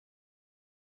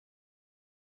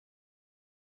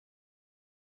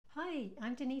Hi,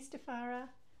 I'm Denise DeFara.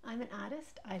 I'm an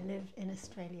artist. I live in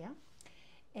Australia,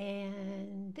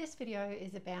 and this video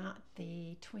is about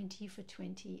the 20 for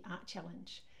 20 Art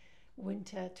Challenge,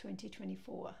 Winter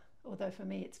 2024, although for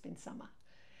me it's been summer.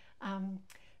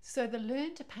 So the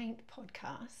Learn to Paint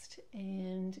podcast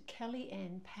and Kelly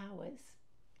Ann Powers,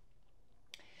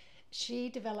 she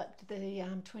developed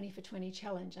the 20 for 20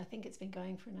 challenge. I think it's been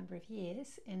going for a number of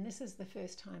years, and this is the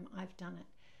first time I've done it.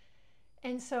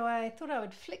 And so I thought I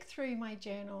would flick through my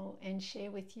journal and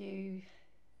share with you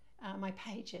my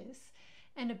pages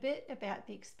and a bit about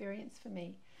the experience for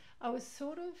me. I was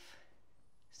sort of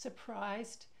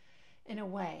surprised in a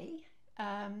way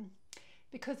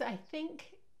because I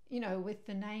think, with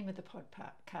the name of the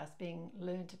podcast being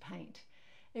Learn to Paint,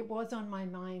 it was on my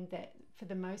mind that for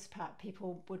the most part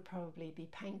people would probably be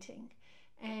painting.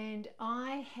 And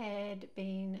I had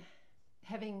been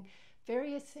having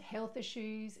various health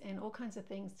issues and all kinds of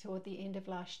things toward the end of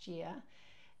last year,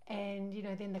 and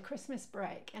then the Christmas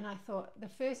break, and I thought the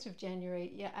 1st of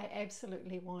January, I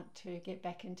absolutely want to get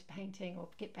back into painting or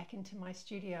get back into my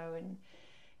studio and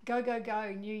go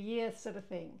new year sort of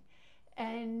thing.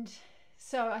 And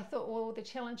so I thought, well, the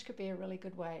challenge could be a really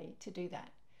good way to do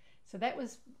that. So that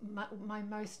was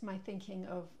my thinking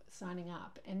of signing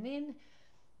up. And then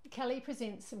Kelly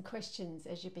presents some questions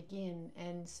as you begin,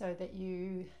 and so that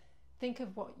you think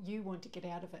of what you want to get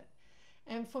out of it.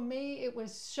 And for me, it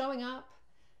was showing up,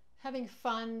 having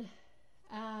fun,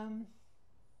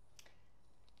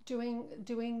 doing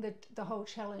the whole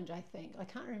challenge. I think I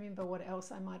can't remember what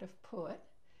else I might have put,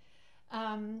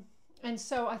 and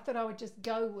so I thought I would just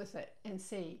go with it and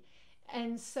see.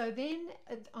 And so then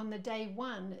on the day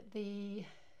one,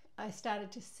 I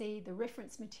started to see the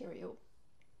reference material,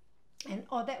 and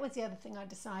that was the other thing I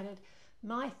decided.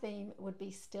 My theme would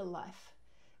be still life.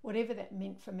 Whatever that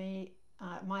meant for me,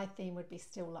 my theme would be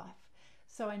still life.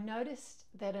 So I noticed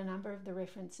that a number of the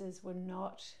references were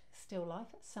not still life.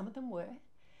 Some of them were.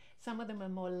 Some of them are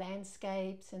more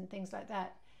landscapes and things like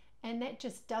that. And that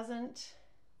just doesn't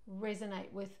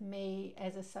resonate with me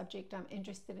as a subject I'm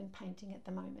interested in painting at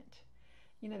the moment.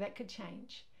 That could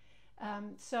change.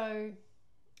 So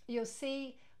you'll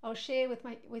see, I'll share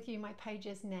with you my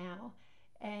pages now.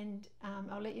 And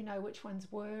I'll let you know which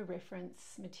ones were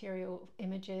reference material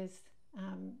images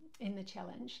in the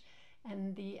challenge,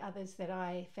 and the others that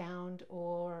I found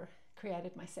or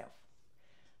created myself.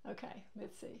 Okay,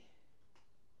 let's see.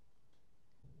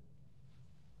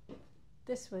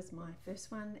 This was my first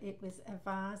one. It was a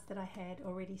vase that I had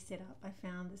already set up. I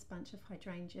found this bunch of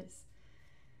hydrangeas.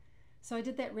 So I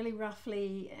did that really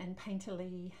roughly and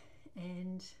painterly,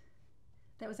 and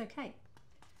that was okay.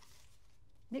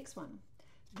 Next one.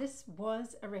 This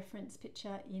was a reference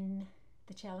picture in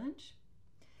the challenge.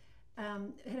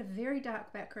 It had a very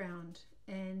dark background,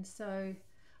 and so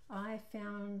I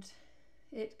found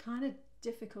it kind of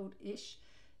difficult-ish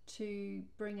to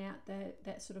bring out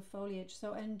that sort of foliage.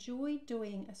 So I enjoyed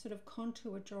doing a sort of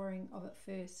contour drawing of it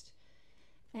first.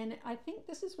 And I think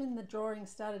this is when the drawing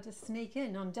started to sneak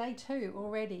in on day 2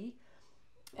 already.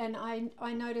 And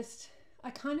I noticed I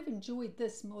kind of enjoyed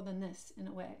this more than this in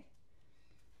a way.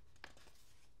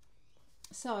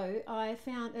 So I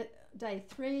found at day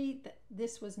 3 that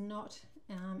this was not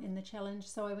in the challenge.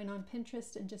 So I went on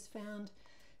Pinterest and just found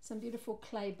some beautiful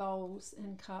clay bowls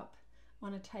and cup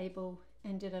on a table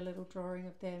and did a little drawing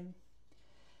of them.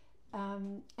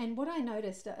 And what I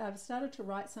noticed, I've started to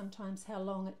write sometimes how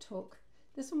long it took.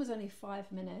 This one was only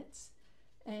 5 minutes.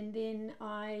 And then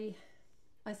I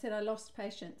said I lost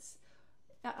patience.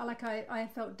 I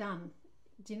felt done.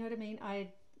 Do you know what I mean?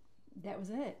 That was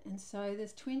it. And so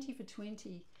this 20 for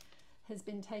 20 has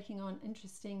been taking on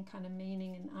interesting kind of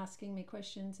meaning and asking me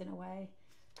questions in a way.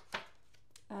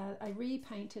 I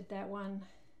repainted that one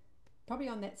probably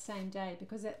on that same day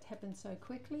because that happened so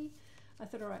quickly. I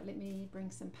thought, all right, let me bring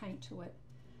some paint to it.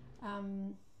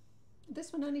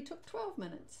 This one only took 12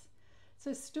 minutes.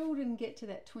 So still didn't get to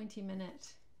that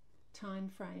 20-minute time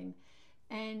frame.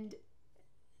 And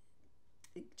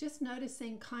just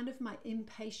noticing kind of my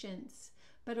impatience,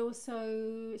 but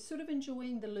also sort of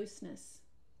enjoying the looseness.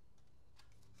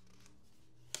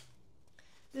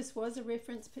 This was a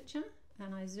reference picture,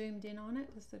 and I zoomed in on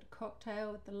it. This sort of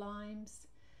cocktail with the limes.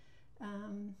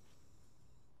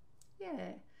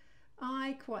 Yeah,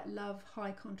 I quite love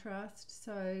high contrast,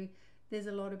 so there's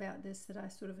a lot about this that I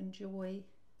sort of enjoy.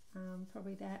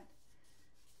 Probably that.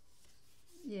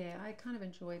 Yeah, I kind of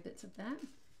enjoy bits of that.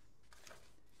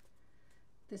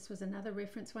 This was another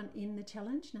reference one in the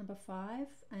challenge, number 5,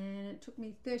 and it took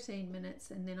me 13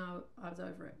 minutes, and then I was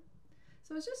over it.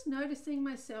 So I was just noticing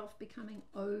myself becoming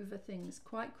over things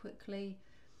quite quickly.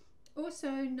 Also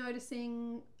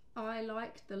noticing I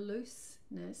liked the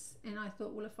looseness, and I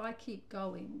thought, well, if I keep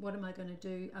going, what am I going to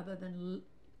do other than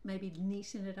maybe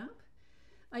neaten it up?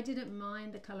 I didn't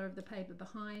mind the color of the paper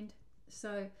behind,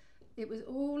 so it was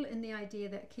all in the idea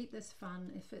that keep this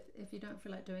fun. If you don't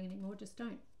feel like doing anymore, just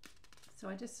don't. So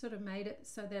I just sort of made it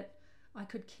so that I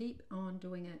could keep on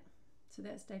doing it. So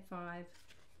that's day 5.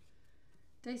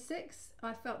 Day 6,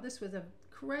 I felt this was a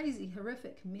crazy,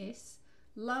 horrific mess.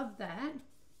 Love that.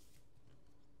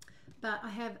 But I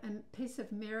have a piece of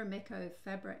Marimekko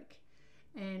fabric,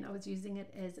 and I was using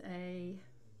it as a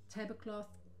tablecloth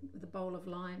with a bowl of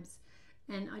limes.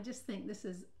 And I just think this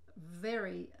is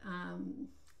very,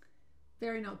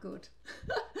 very not good.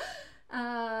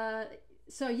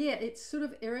 So yeah, it's sort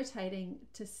of irritating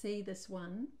to see this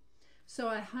one. So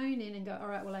I hone in and go, all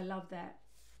right, well, I love that.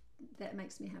 That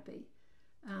makes me happy.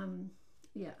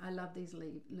 Yeah, I love these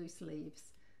loose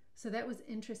leaves. So that was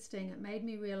interesting. It made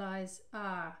me realize,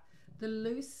 the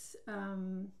loose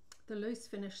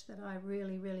finish that I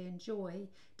really, really enjoy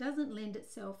doesn't lend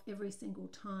itself every single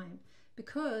time,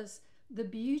 because the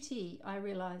beauty, I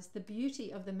realized, the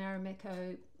beauty of the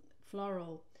Marimekko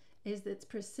floral is its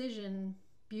precision,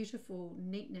 beautiful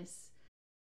neatness.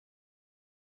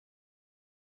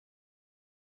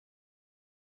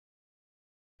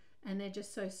 And they're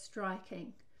just so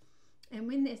striking. And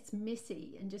when it's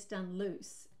messy and just done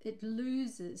loose, it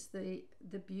loses the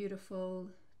beautiful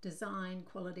design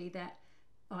quality that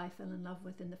I fell in love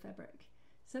with in the fabric.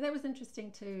 So that was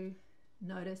interesting to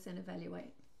notice and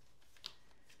evaluate.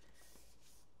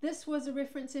 This was a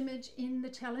reference image in the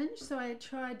challenge, so I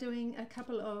tried doing a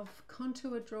couple of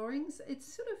contour drawings.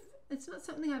 It's not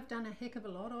something I've done a heck of a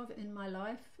lot of in my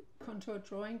life, contour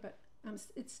drawing, but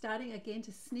it's starting again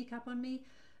to sneak up on me.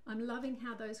 I'm loving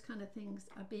how those kind of things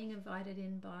are being invited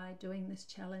in by doing this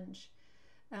challenge.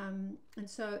 And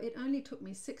so it only took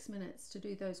me 6 minutes to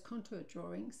do those contour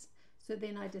drawings. So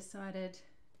then I decided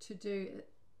to do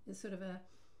a sort of a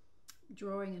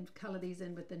drawing and colour these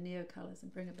in with the neo colours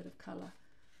and bring a bit of colour.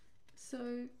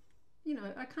 So, you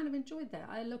know, I kind of enjoyed that.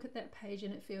 I look at that page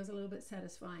and it feels a little bit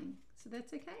satisfying. So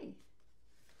that's okay.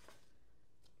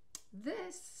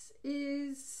 This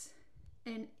is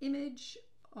an image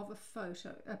of a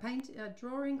photo, a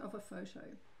drawing of a photo,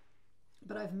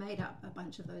 but I've made up a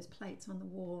bunch of those plates on the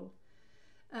wall.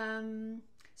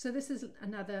 So this is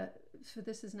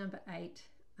number 8.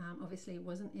 Obviously it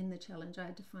wasn't in the challenge. I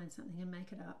had to find something and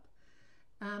make it up.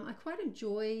 I quite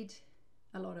enjoyed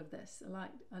a lot of this.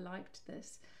 I liked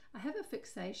this. I have a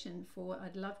fixation for,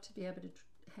 I'd love to be able to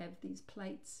have these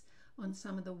plates on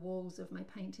some of the walls of my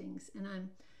paintings, and I'm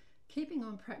keeping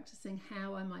on practicing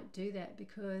how I might do that,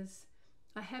 because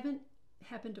I haven't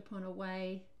happened upon a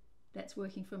way that's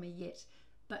working for me yet.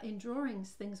 But in drawings,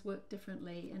 things work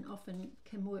differently and often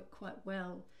can work quite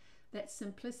well. That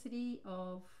simplicity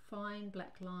of fine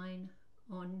black line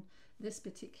on this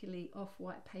particularly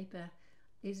off-white paper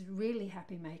is really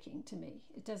happy making to me.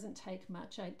 It doesn't take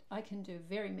much. I can do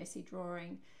very messy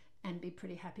drawing and be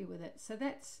pretty happy with it. So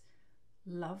that's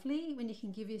lovely when you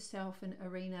can give yourself an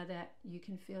arena that you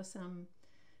can feel some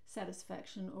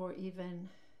satisfaction or even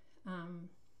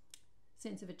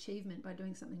sense of achievement by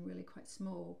doing something really quite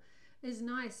small. It's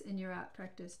nice in your art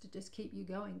practice to just keep you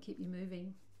going, keep you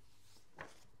moving.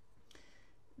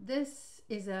 This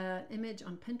is an image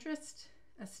on Pinterest,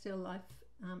 a still life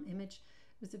image.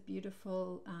 It was a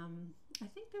beautiful, I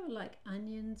think they were like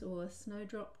onions or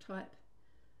snowdrop type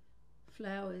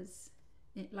flowers,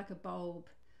 like a bulb,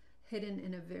 hidden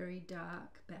in a very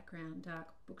dark background, dark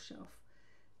bookshelf.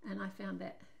 And I found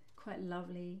that quite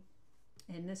lovely.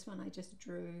 And this one I just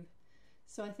drew.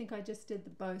 So I think I just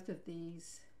did both of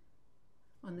these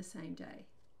on the same day,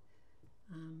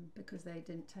 because they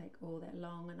didn't take all that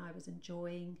long and I was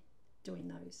enjoying doing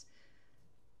those.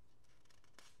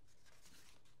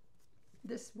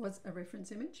 This was a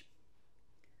reference image,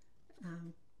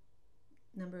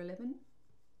 number 11.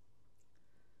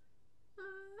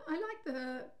 I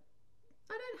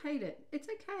don't hate it. It's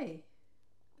okay.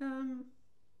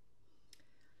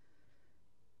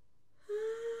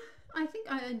 I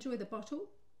think I enjoy the bottle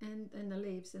and the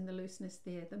leaves and the looseness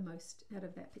there the most out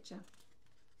of that picture.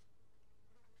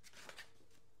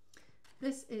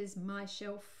 This is my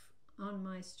shelf on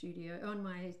my studio, on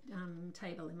my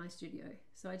table in my studio.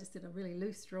 So I just did a really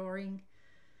loose drawing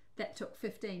that took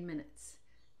 15 minutes.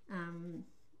 And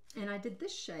I did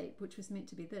this shape, which was meant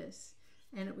to be this,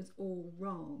 and it was all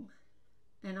wrong.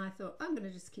 And I thought, I'm going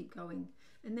to just keep going.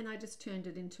 And then I just turned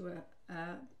it into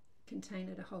a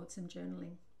container to hold some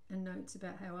journaling and notes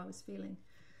about how I was feeling.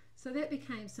 So that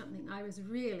became something I was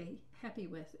really happy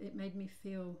with. It made me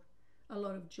feel a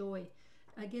lot of joy.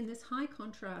 again, this high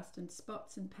contrast and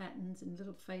spots and patterns and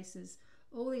little faces,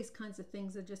 all these kinds of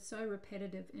things are just so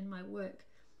repetitive in my work,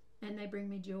 and they bring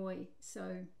me joy.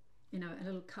 So, you know, a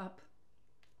little cup.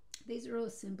 These are all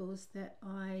symbols that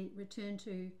I return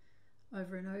to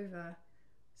over and over.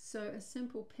 So a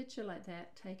simple picture like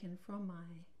that, taken from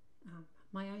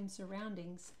my own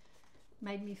surroundings,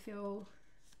 made me feel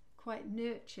quite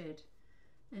nurtured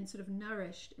and sort of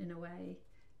nourished in a way,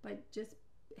 by just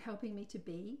helping me to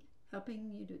be,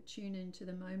 helping you to tune into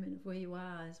the moment of where you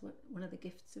are, is what one of the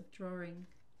gifts of drawing.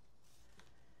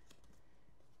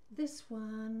 This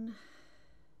one,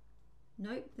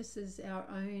 nope, this is our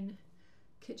own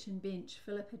kitchen bench.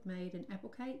 Philip had made an apple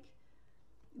cake.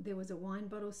 There was a wine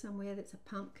bottle somewhere that's a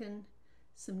pumpkin,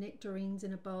 some nectarines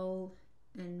in a bowl,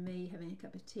 and me having a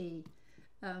cup of tea.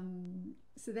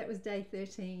 So that was day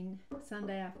 13,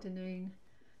 Sunday afternoon.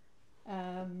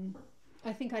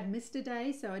 I think I'd missed a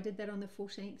day, so I did that on the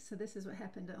 14th. So this is what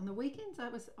happened. On the weekends, I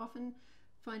was often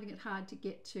finding it hard to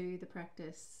get to the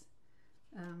practice.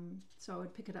 So I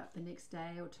would pick it up the next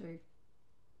day or two.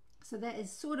 So that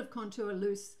is sort of contour,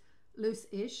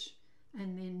 loose-ish,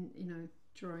 and then, you know,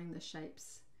 drawing the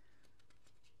shapes.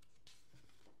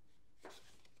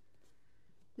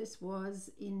 This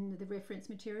was in the reference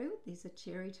material. These are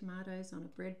cherry tomatoes on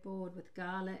a breadboard with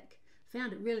garlic.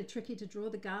 Found it really tricky to draw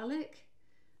the garlic.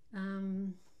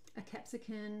 A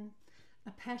capsicum,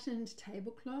 a patterned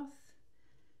tablecloth,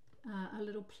 a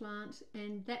little plant,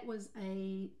 and that was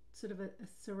a sort of a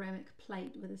ceramic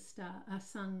plate with a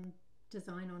sun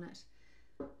design on it.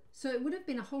 So it would have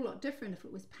been a whole lot different if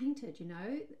it was painted, you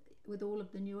know, with all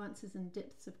of the nuances and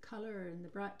depths of colour and the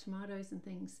bright tomatoes and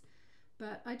things.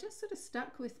 But I just sort of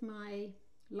stuck with my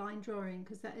line drawing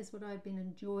because that is what I've been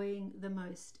enjoying the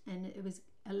most, and it was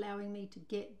allowing me to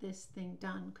get this thing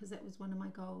done because that was one of my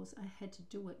goals. I had to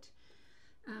do it.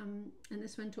 And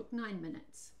this one took 9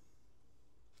 minutes.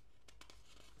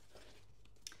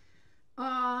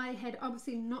 I had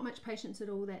obviously not much patience at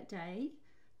all that day.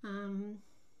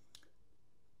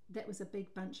 That was a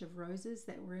big bunch of roses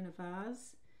that were in a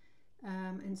vase.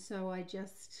 And so I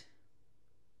just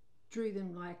drew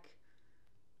them like,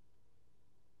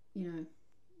 you know,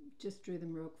 just drew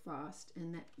them real fast,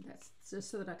 and that's just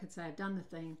so that I could say I've done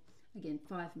the thing. Again,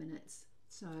 5 minutes.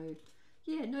 So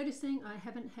yeah, noticing I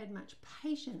haven't had much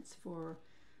patience for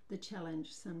the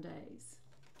challenge some days.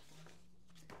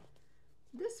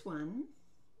 This one,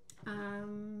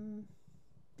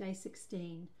 day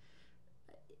 16.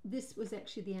 This was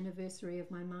actually the anniversary of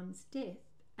my mum's death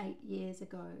 8 years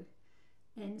ago,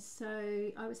 and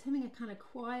so I was having a kind of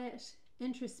quiet,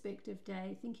 introspective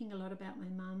day, thinking a lot about my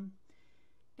mum.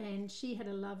 And she had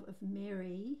a love of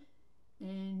Mary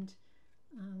and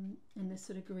this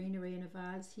sort of greenery in a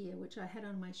vase here, which I had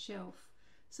on my shelf.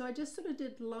 So I just sort of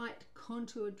did light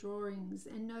contour drawings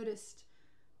and noticed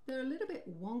they're a little bit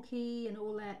wonky and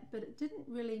all that, but it didn't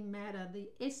really matter. The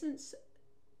essence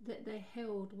that they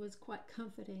held was quite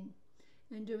comforting,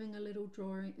 and doing a little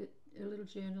drawing, a little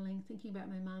journaling, thinking about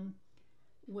my mum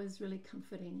was really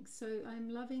comforting. So I'm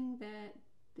loving that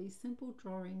these simple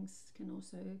drawings can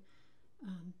also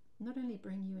not only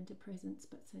bring you into presence,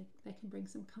 but so they can bring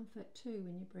some comfort too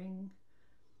when you bring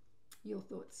your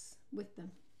thoughts with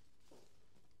them.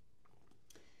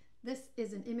 This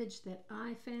is an image that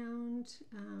I found.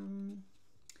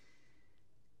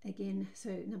 Again, so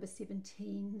number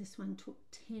 17, this one took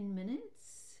 10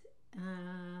 minutes.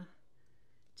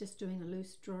 Just doing a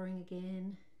loose drawing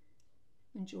again,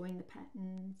 enjoying the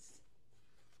patterns.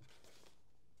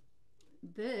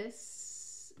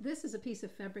 This is a piece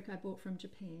of fabric I bought from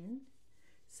Japan.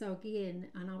 So again,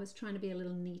 and I was trying to be a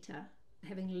little neater,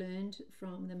 having learned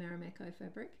from the Marimekko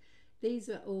fabric. These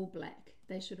are all black.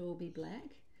 They should all be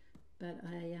black, but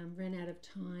I ran out of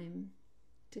time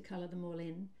to colour them all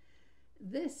in.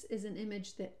 This is an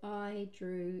image that I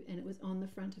drew, and it was on the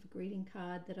front of a greeting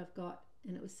card that I've got,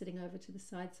 and it was sitting over to the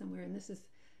side somewhere, and this is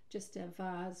just a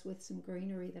vase with some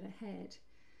greenery that I had.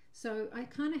 So I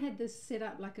kind of had this set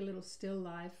up like a little still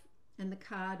life, and the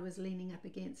card was leaning up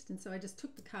against, and so I just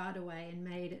took the card away and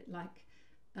made it like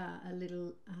a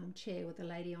little chair with a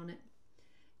lady on it,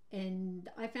 and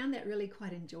I found that really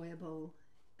quite enjoyable.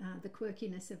 The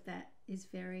quirkiness of that is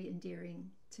very endearing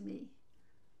to me,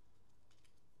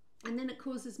 and then it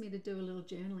causes me to do a little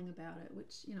journaling about it,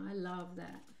 which, you know, I love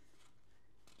that.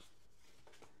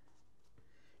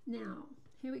 Now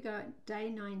here we go, day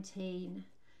 19.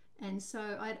 And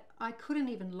so I couldn't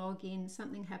even log in.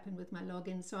 Something happened with my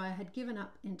login, so I had given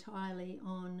up entirely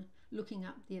on looking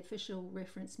up the official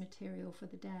reference material for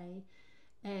the day.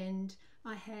 And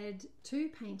I had 2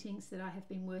 paintings that I have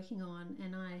been working on,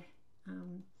 and I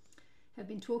have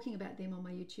been talking about them on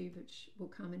my YouTube, which will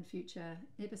come in future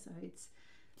episodes.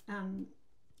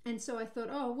 And so I thought,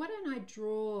 oh, why don't I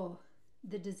draw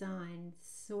the design,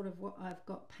 sort of what I've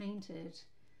got painted,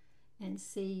 and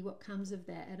see what comes of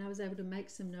that. And I was able to make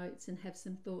some notes and have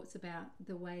some thoughts about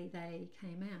the way they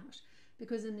came out,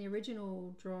 because in the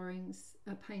original drawings,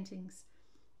 paintings,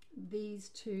 these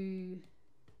two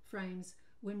frames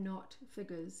were not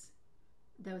figures,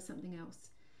 they were something else.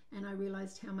 And I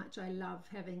realized how much I love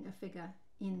having a figure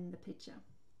in the picture.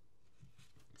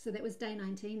 So that was day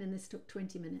 19, and this took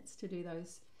 20 minutes to do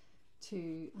those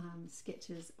two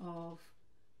sketches of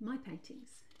my paintings.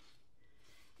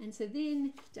 And so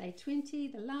then day 20,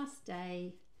 the last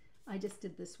day, I just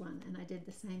did this one, and I did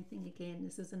the same thing again.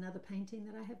 This is another painting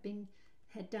that I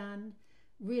had done,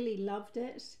 really loved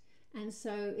it. And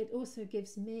so it also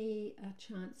gives me a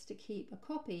chance to keep a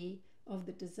copy of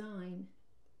the design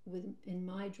in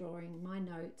my drawing, my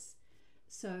notes.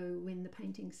 So when the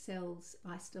painting sells,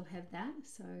 I still have that.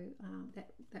 So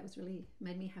that was really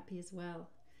made me happy as well.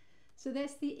 So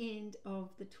that's the end of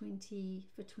the 20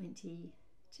 for 20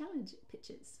 challenge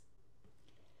pictures.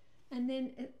 And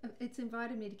then it's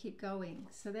invited me to keep going.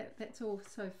 So that's all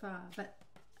so far. But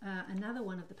another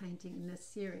one of the painting in this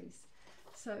series.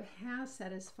 So how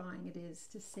satisfying it is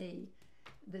to see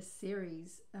this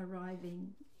series arriving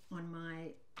on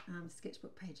my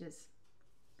sketchbook pages.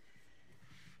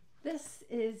 This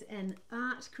is an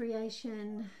art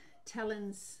creation,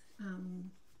 Talon's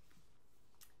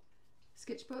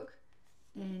sketchbook,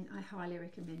 and I highly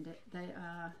recommend it. They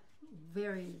are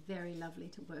very, very lovely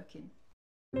to work in.